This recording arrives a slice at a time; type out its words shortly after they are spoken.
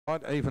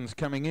Evens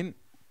coming in.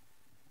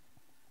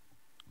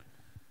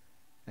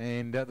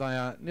 And they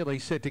are nearly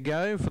set to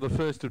go for the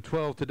first of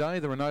 12 today.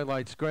 There are no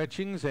late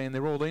scratchings and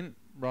they're all in.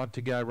 Right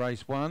to go,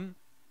 race 1.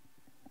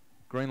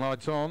 Green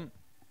lights on.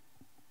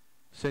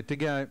 Set to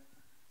go.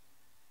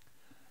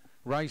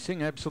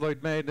 Racing,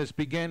 Absolute Madness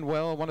began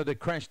well, wanted to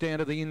crash down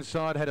to the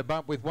inside, had a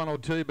bump with 1 or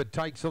 2, but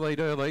takes the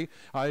lead early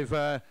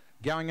over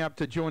going up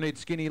to join it,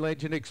 Skinny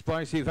Legend,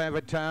 Explosive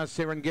Avatar,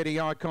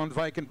 Serengeti Icon,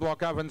 Vacant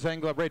Block, Ovens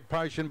Angler, Red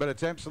Potion, but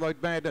it's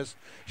Absolute Madness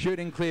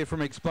shooting clear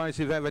from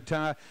Explosive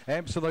Avatar.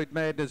 Absolute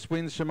Madness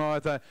wins from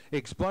either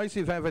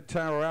Explosive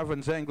Avatar or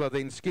Ovens Angler,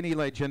 then Skinny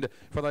Legend,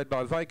 followed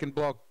by Vacant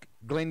Block,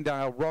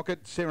 Glendale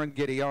Rocket,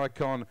 Serengeti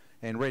Icon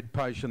and Red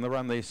Potion. The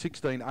run there,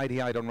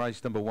 16.88 on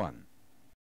race number 1.